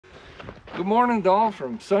Good morning, all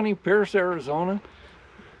from sunny Pierce, Arizona.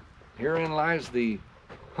 Herein lies the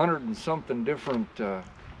 100 and something different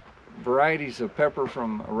varieties of pepper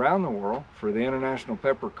from around the world for the International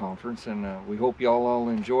Pepper Conference, and we hope y'all all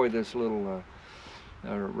enjoy this little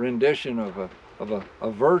rendition of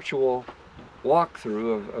a virtual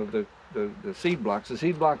walkthrough of the seed blocks. The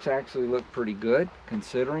seed blocks actually look pretty good,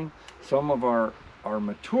 considering some of our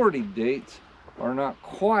maturity dates are not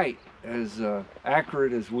quite as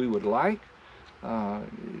accurate as we would like.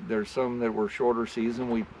 There's some that were shorter season.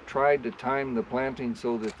 We tried to time the planting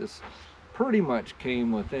so that this pretty much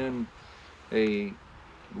came within a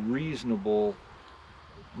reasonable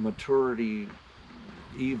maturity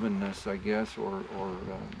evenness, I guess, or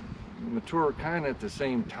mature kind of at the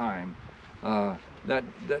same time. That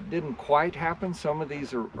didn't quite happen. Some of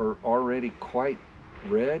these are already quite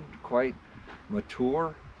red, quite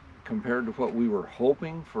mature compared to what we were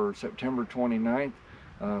hoping for September 29th.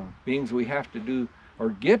 Being we have to do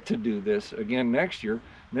or get to do this again next year.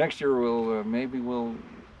 Next year we'll maybe we'll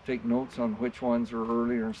take notes on which ones are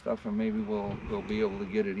earlier and stuff, and maybe we'll be able to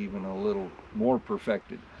get it even a little more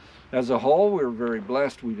perfected. As a whole, we were very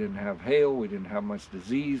blessed. We didn't have hail, we didn't have much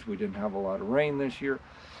disease, we didn't have a lot of rain this year.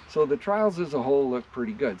 So the trials as a whole look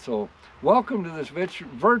pretty good. So welcome to this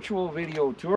virtual video tour.